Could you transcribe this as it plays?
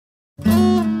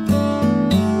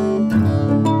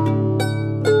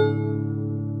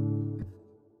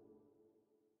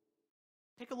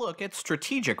look at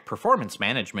strategic performance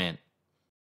management.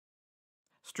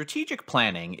 Strategic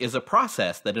planning is a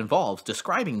process that involves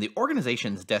describing the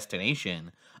organization's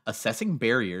destination, assessing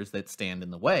barriers that stand in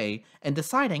the way, and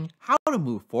deciding how to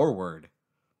move forward.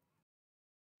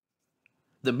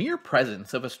 The mere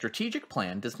presence of a strategic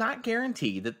plan does not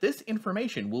guarantee that this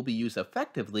information will be used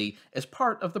effectively as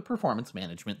part of the performance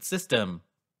management system.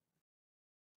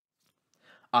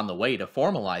 On the way to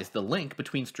formalize the link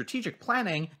between strategic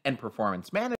planning and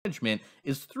performance management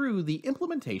is through the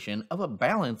implementation of a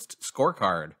balanced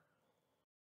scorecard.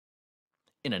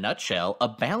 In a nutshell, a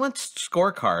balanced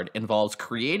scorecard involves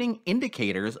creating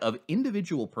indicators of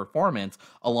individual performance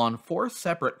along four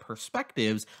separate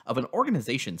perspectives of an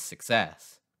organization's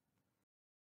success.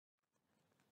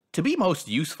 To be most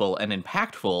useful and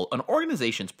impactful, an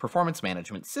organization's performance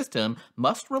management system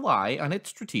must rely on its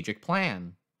strategic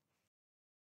plan.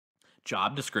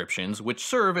 Job descriptions, which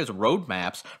serve as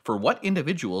roadmaps for what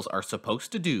individuals are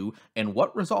supposed to do and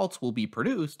what results will be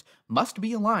produced, must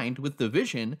be aligned with the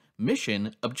vision,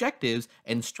 mission, objectives,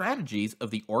 and strategies of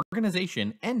the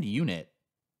organization and unit.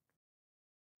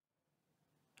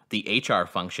 The HR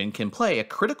function can play a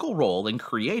critical role in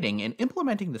creating and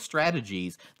implementing the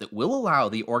strategies that will allow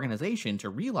the organization to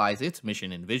realize its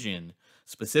mission and vision.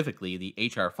 Specifically,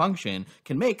 the HR function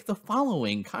can make the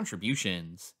following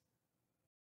contributions.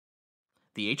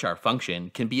 The HR function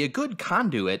can be a good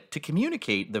conduit to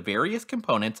communicate the various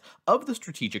components of the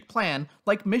strategic plan,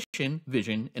 like mission,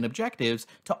 vision, and objectives,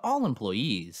 to all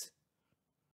employees.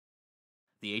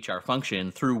 The HR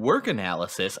function, through work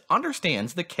analysis,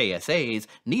 understands the KSAs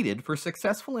needed for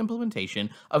successful implementation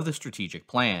of the strategic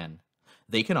plan.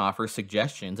 They can offer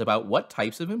suggestions about what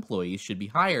types of employees should be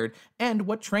hired and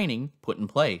what training put in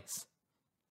place.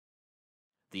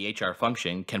 The HR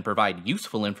function can provide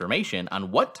useful information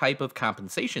on what type of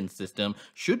compensation system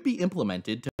should be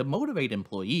implemented to motivate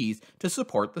employees to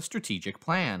support the strategic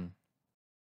plan.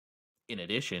 In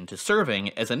addition to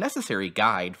serving as a necessary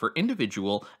guide for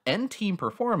individual and team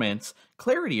performance,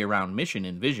 clarity around mission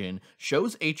and vision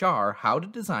shows HR how to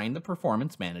design the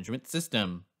performance management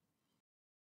system.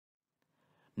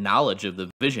 Knowledge of the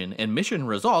vision and mission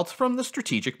results from the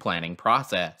strategic planning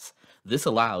process. This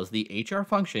allows the HR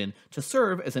function to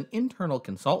serve as an internal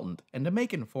consultant and to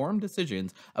make informed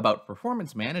decisions about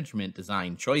performance management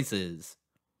design choices.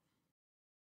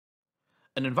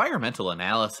 An environmental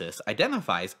analysis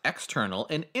identifies external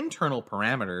and internal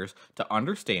parameters to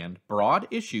understand broad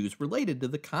issues related to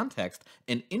the context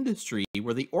and industry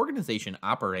where the organization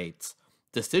operates.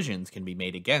 Decisions can be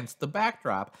made against the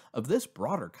backdrop of this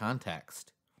broader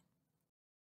context.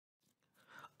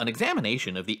 An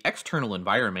examination of the external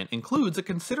environment includes a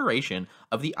consideration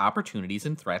of the opportunities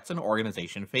and threats an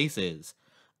organization faces.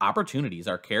 Opportunities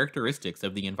are characteristics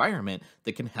of the environment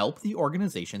that can help the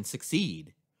organization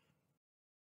succeed.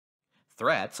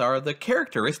 Threats are the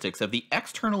characteristics of the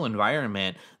external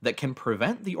environment that can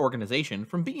prevent the organization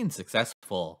from being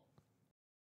successful.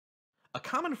 A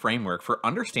common framework for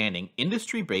understanding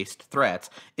industry-based threats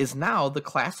is now the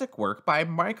classic work by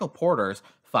Michael Porter's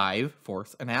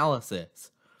five-force analysis.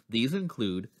 These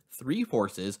include three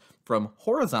forces from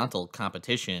horizontal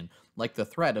competition, like the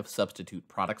threat of substitute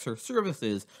products or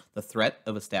services, the threat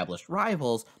of established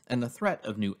rivals, and the threat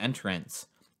of new entrants,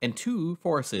 and two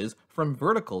forces from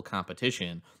vertical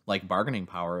competition, like bargaining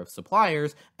power of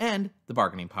suppliers and the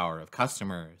bargaining power of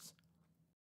customers.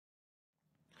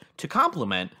 To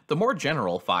complement the more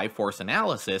general five-force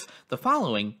analysis, the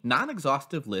following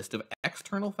non-exhaustive list of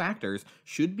external factors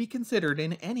should be considered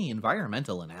in any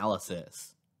environmental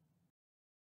analysis.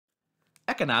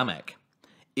 Economic.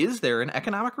 Is there an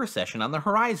economic recession on the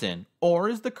horizon, or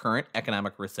is the current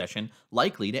economic recession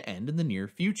likely to end in the near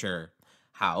future?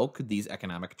 How could these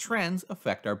economic trends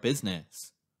affect our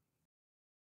business?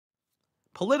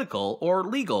 Political or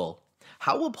legal.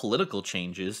 How will political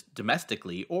changes,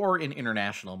 domestically or in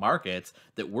international markets,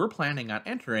 that we're planning on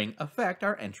entering affect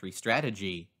our entry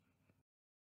strategy?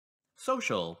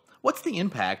 Social. What's the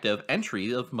impact of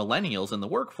entry of millennials in the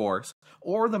workforce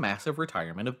or the massive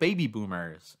retirement of baby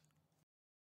boomers?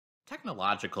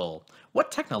 Technological.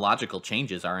 What technological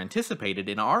changes are anticipated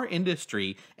in our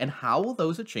industry and how will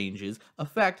those changes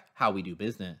affect how we do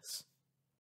business?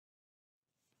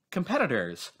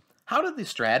 Competitors. How do the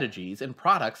strategies and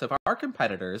products of our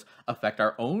competitors affect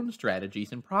our own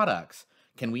strategies and products?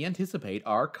 Can we anticipate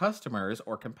our customers'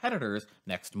 or competitors'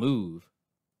 next move?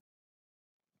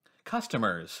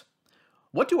 Customers.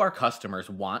 What do our customers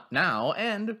want now,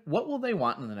 and what will they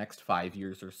want in the next 5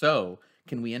 years or so?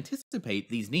 Can we anticipate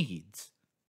these needs?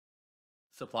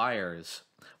 Suppliers.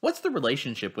 What's the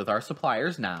relationship with our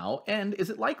suppliers now, and is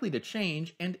it likely to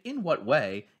change, and in what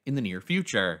way, in the near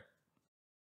future?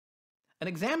 An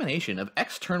examination of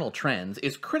external trends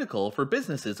is critical for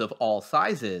businesses of all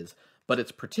sizes, but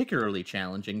it's particularly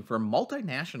challenging for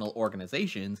multinational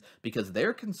organizations because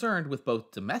they're concerned with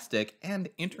both domestic and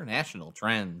international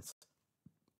trends.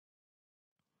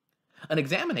 An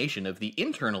examination of the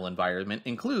internal environment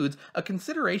includes a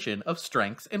consideration of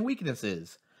strengths and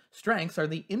weaknesses. Strengths are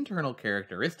the internal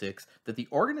characteristics that the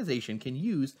organization can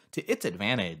use to its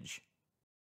advantage.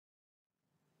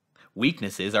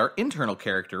 Weaknesses are internal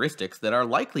characteristics that are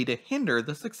likely to hinder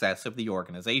the success of the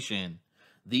organization.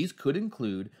 These could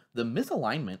include the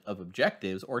misalignment of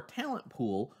objectives or talent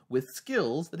pool with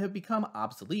skills that have become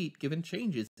obsolete given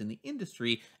changes in the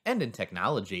industry and in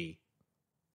technology.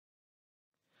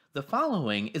 The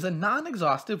following is a non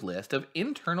exhaustive list of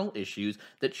internal issues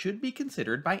that should be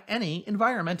considered by any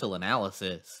environmental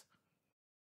analysis.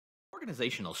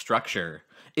 Organizational structure.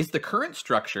 Is the current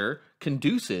structure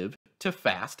conducive to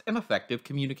fast and effective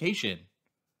communication?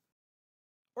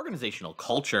 Organizational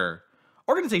culture.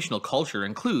 Organizational culture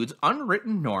includes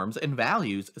unwritten norms and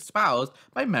values espoused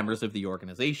by members of the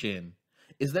organization.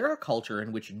 Is there a culture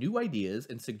in which new ideas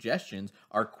and suggestions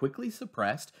are quickly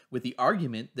suppressed with the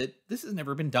argument that this has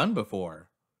never been done before?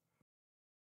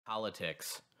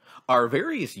 Politics. Are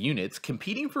various units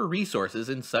competing for resources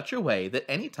in such a way that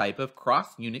any type of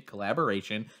cross-unit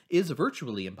collaboration is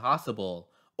virtually impossible?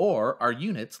 Or are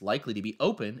units likely to be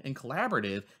open and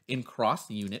collaborative in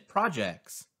cross-unit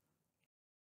projects?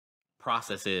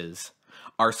 Processes.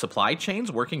 Are supply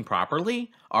chains working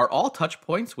properly? Are all touch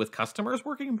points with customers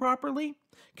working properly?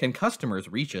 Can customers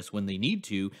reach us when they need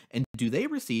to, and do they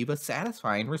receive a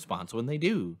satisfying response when they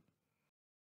do?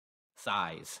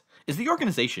 Size. Is the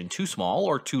organization too small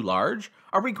or too large?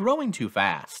 Are we growing too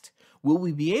fast? Will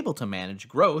we be able to manage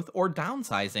growth or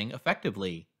downsizing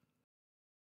effectively?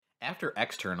 After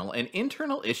external and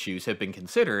internal issues have been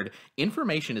considered,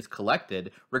 information is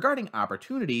collected regarding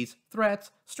opportunities, threats,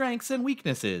 strengths, and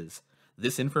weaknesses.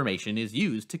 This information is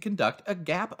used to conduct a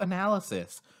gap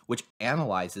analysis, which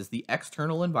analyzes the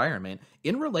external environment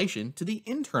in relation to the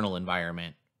internal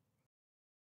environment.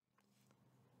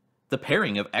 The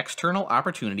pairing of external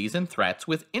opportunities and threats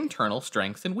with internal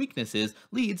strengths and weaknesses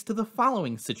leads to the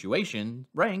following situation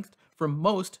ranked from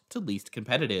most to least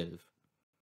competitive.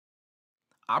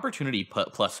 Opportunity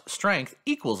plus strength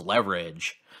equals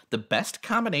leverage. The best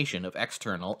combination of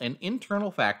external and internal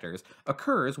factors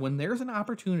occurs when there's an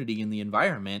opportunity in the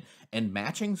environment and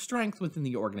matching strength within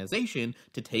the organization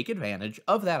to take advantage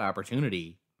of that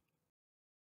opportunity.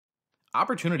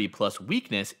 Opportunity plus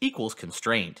weakness equals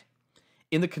constraint.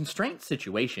 In the constraint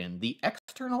situation, the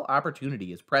external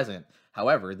opportunity is present.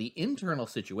 However, the internal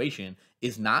situation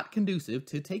is not conducive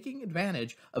to taking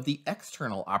advantage of the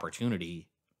external opportunity.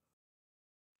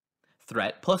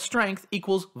 Threat plus strength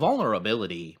equals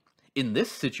vulnerability. In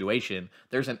this situation,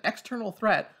 there's an external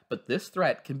threat, but this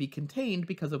threat can be contained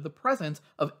because of the presence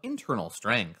of internal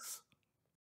strengths.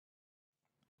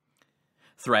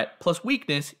 Threat plus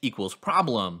weakness equals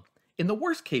problem. In the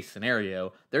worst case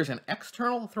scenario, there's an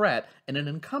external threat and an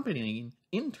accompanying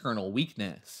internal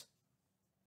weakness.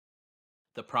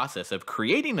 The process of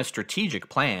creating a strategic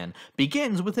plan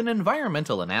begins with an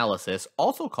environmental analysis,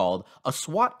 also called a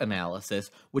SWOT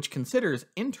analysis, which considers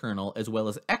internal as well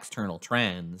as external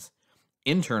trends.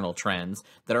 Internal trends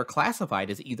that are classified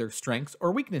as either strengths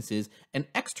or weaknesses, and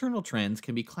external trends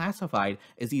can be classified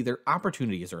as either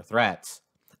opportunities or threats.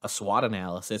 A SWOT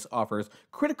analysis offers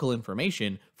critical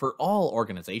information for all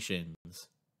organizations.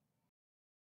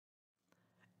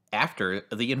 After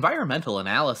the environmental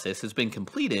analysis has been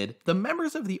completed, the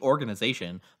members of the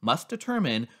organization must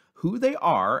determine who they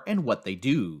are and what they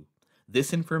do.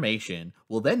 This information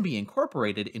will then be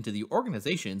incorporated into the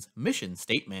organization's mission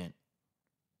statement.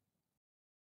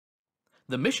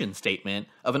 The mission statement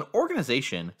of an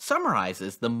organization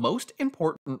summarizes the most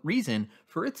important reason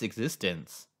for its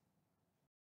existence.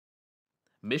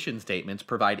 Mission statements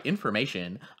provide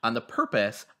information on the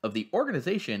purpose of the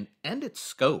organization and its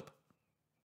scope.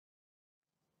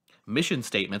 Mission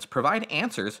statements provide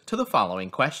answers to the following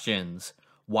questions.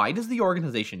 Why does the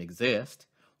organization exist?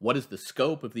 What is the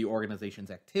scope of the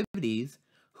organization's activities?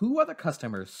 Who are the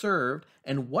customers served?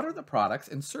 And what are the products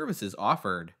and services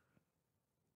offered?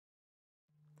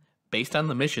 Based on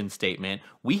the mission statement,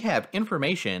 we have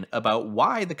information about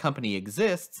why the company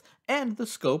exists and the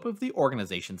scope of the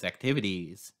organization's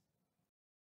activities.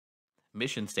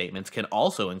 Mission statements can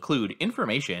also include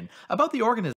information about the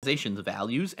organization's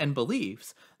values and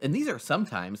beliefs, and these are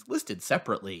sometimes listed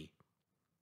separately.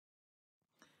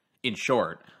 In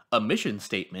short, A mission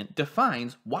statement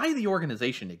defines why the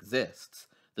organization exists,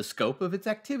 the scope of its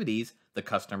activities, the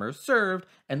customers served,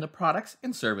 and the products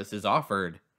and services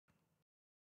offered.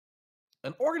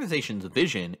 An organization's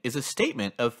vision is a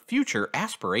statement of future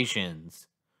aspirations.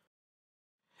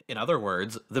 In other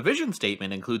words, the vision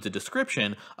statement includes a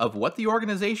description of what the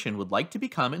organization would like to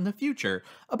become in the future,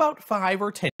 about 5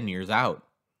 or 10 years out.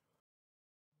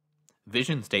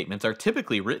 Vision statements are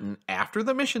typically written after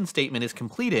the mission statement is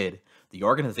completed. The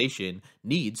organization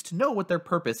needs to know what their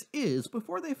purpose is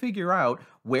before they figure out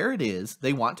where it is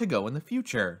they want to go in the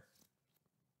future.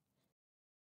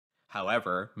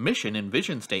 However, mission and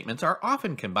vision statements are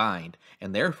often combined,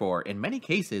 and therefore, in many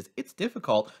cases, it's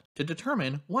difficult to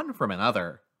determine one from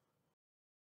another.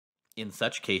 In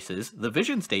such cases, the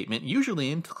vision statement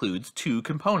usually includes two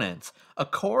components: a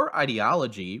core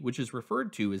ideology, which is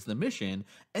referred to as the mission,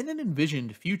 and an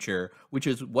envisioned future, which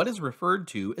is what is referred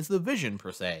to as the vision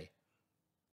per se.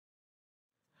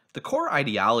 The core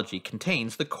ideology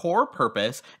contains the core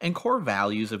purpose and core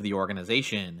values of the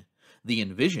organization. The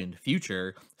envisioned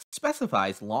future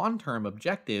specifies long-term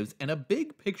objectives and a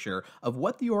big picture of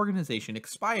what the organization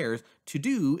aspires to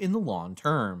do in the long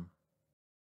term.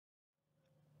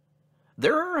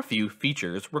 There are a few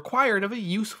features required of a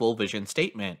useful vision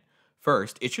statement.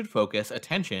 First, it should focus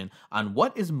attention on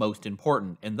what is most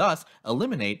important and thus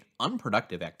eliminate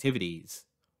unproductive activities.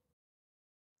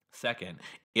 Second,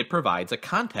 it provides a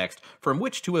context from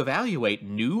which to evaluate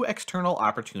new external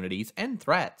opportunities and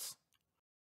threats.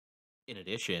 In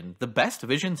addition, the best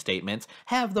vision statements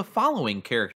have the following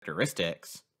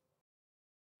characteristics.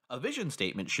 A vision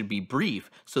statement should be brief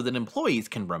so that employees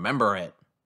can remember it.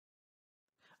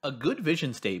 A good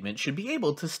vision statement should be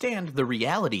able to stand the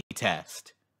reality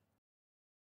test.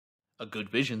 A good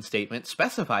vision statement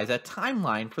specifies a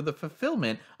timeline for the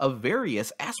fulfillment of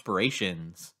various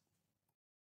aspirations.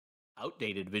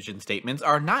 Outdated vision statements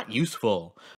are not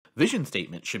useful. Vision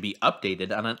statements should be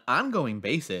updated on an ongoing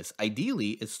basis,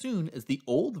 ideally as soon as the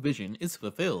old vision is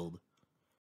fulfilled.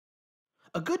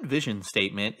 A good vision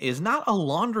statement is not a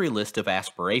laundry list of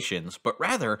aspirations, but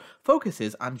rather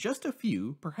focuses on just a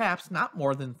few, perhaps not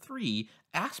more than 3,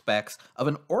 aspects of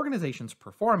an organization's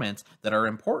performance that are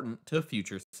important to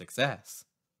future success.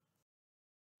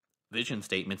 Vision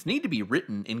statements need to be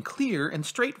written in clear and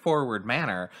straightforward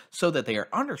manner so that they are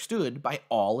understood by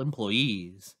all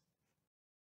employees.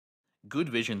 Good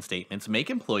vision statements make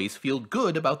employees feel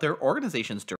good about their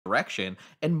organization's direction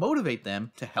and motivate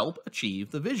them to help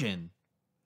achieve the vision.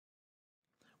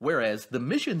 Whereas the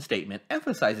mission statement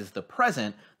emphasizes the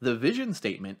present, the vision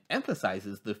statement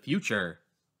emphasizes the future.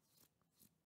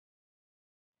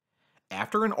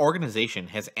 After an organization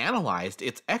has analyzed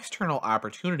its external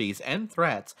opportunities and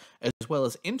threats, as well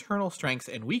as internal strengths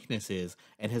and weaknesses,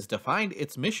 and has defined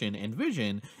its mission and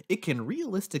vision, it can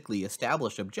realistically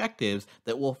establish objectives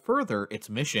that will further its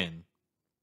mission.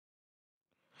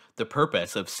 The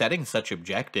purpose of setting such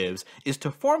objectives is to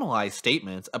formalize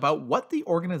statements about what the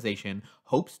organization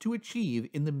hopes to achieve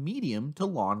in the medium to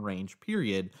long range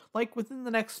period, like within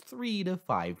the next 3 to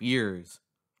 5 years.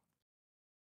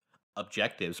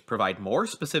 Objectives provide more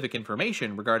specific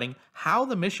information regarding how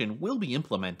the mission will be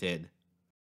implemented.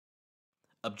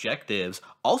 Objectives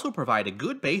also provide a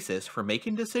good basis for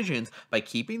making decisions by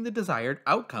keeping the desired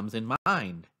outcomes in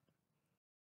mind.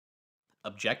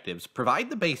 Objectives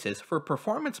provide the basis for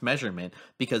performance measurement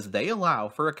because they allow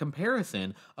for a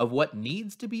comparison of what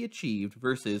needs to be achieved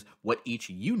versus what each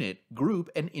unit,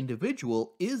 group, and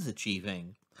individual is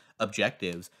achieving.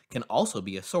 Objectives can also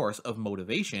be a source of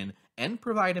motivation and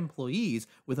provide employees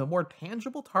with a more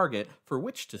tangible target for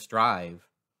which to strive.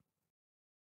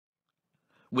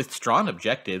 With strong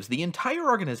objectives, the entire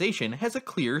organization has a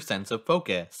clear sense of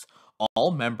focus.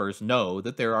 All members know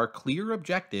that there are clear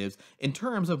objectives in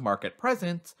terms of market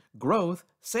presence, growth,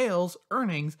 sales,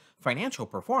 earnings, financial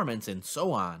performance, and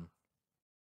so on.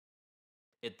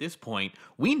 At this point,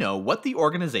 we know what the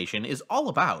organization is all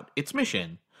about, its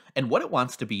mission, and what it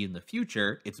wants to be in the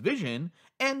future, its vision,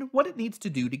 and what it needs to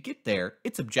do to get there,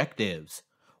 its objectives.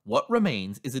 What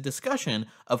remains is a discussion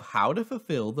of how to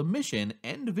fulfill the mission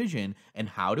and vision and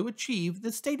how to achieve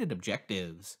the stated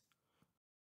objectives.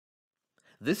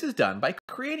 This is done by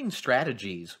creating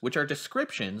strategies, which are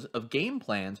descriptions of game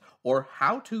plans or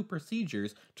how-to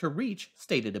procedures to reach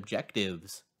stated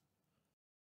objectives.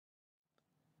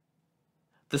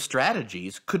 The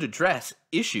strategies could address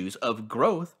issues of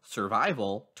growth,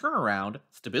 survival, turnaround,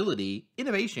 stability,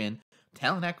 innovation,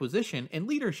 talent acquisition, and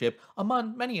leadership,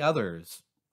 among many others.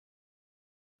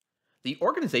 The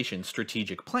organization's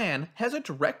strategic plan has a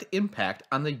direct impact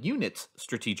on the unit's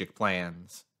strategic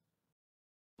plans.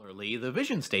 Similarly, the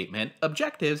vision statement,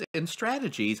 objectives, and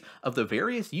strategies of the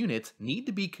various units need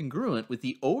to be congruent with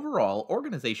the overall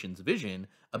organization's vision,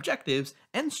 objectives,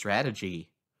 and strategy.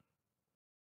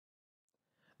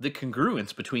 The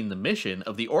congruence between the mission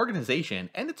of the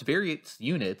organization and its various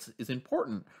units is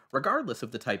important, regardless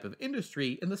of the type of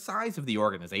industry and the size of the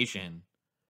organization.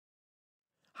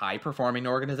 High performing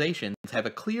organizations have a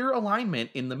clear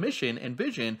alignment in the mission and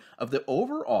vision of the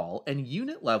overall and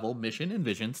unit level mission and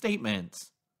vision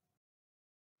statements.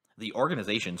 The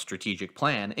organization's strategic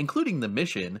plan, including the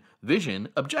mission, vision,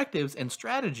 objectives, and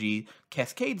strategy,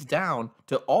 cascades down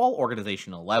to all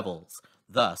organizational levels.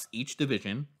 Thus, each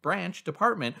division, branch,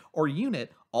 department, or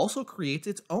unit also creates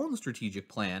its own strategic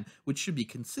plan, which should be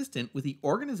consistent with the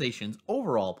organization's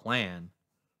overall plan.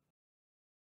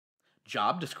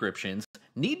 Job descriptions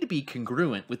need to be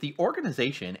congruent with the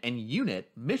organization and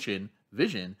unit mission,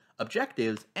 vision,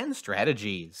 objectives, and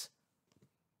strategies.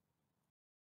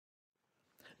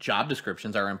 Job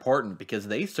descriptions are important because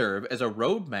they serve as a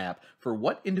roadmap for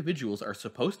what individuals are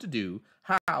supposed to do,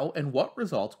 how, and what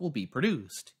results will be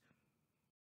produced.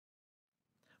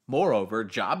 Moreover,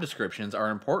 job descriptions are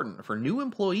important for new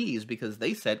employees because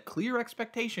they set clear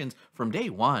expectations from day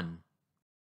one.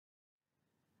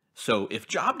 So, if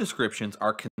job descriptions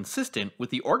are consistent with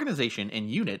the organization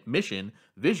and unit mission,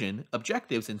 vision,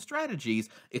 objectives, and strategies,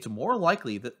 it's more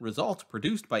likely that results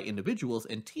produced by individuals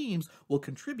and teams will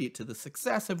contribute to the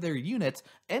success of their units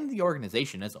and the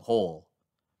organization as a whole.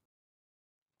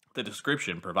 The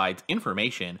description provides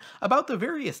information about the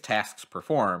various tasks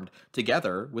performed,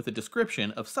 together with a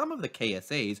description of some of the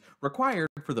KSAs required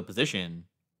for the position.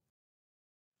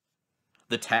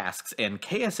 The tasks and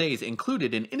KSAs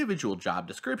included in individual job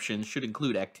descriptions should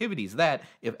include activities that,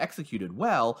 if executed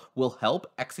well, will help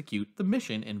execute the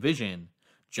mission and vision.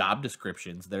 Job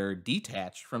descriptions that are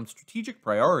detached from strategic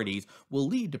priorities will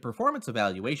lead to performance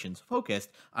evaluations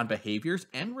focused on behaviors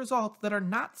and results that are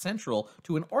not central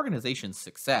to an organization's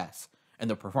success, and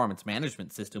the performance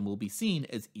management system will be seen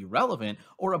as irrelevant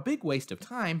or a big waste of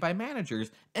time by managers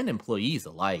and employees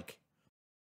alike.